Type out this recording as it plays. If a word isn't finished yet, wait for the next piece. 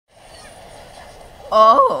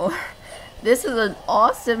Oh, this is an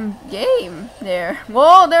awesome game there.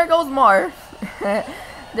 Whoa, there goes Marv.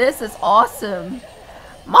 This is awesome.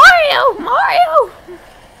 Mario! Mario!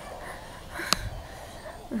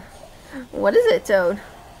 What is it, Toad?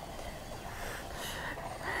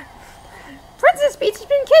 Princess Peach has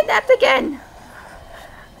been kidnapped again.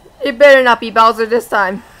 It better not be Bowser this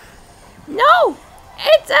time. No!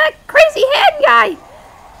 It's a crazy hand guy!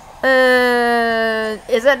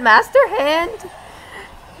 Is it Master Hand?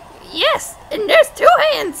 Yes, and there's two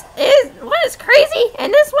hands. One is crazy,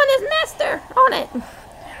 and this one is Master on it.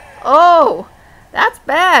 Oh, that's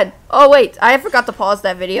bad. Oh, wait, I forgot to pause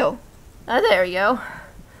that video. There we go.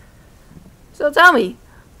 So tell me,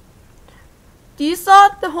 do you saw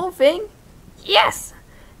the whole thing? Yes,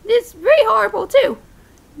 it's very horrible too.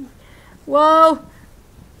 Well,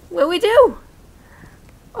 what do we do?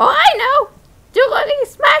 Oh, I know. Do like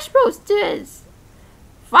Smash Bros. Does.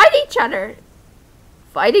 Fight each other.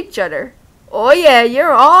 Fight each other. Oh yeah,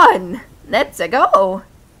 you're on. Let's go.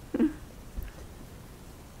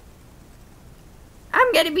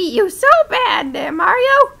 I'm gonna beat you so bad there,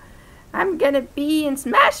 Mario. I'm gonna be in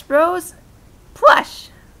Smash Bros. Plush.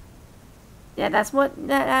 Yeah, that's what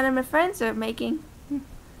that and my friends are making.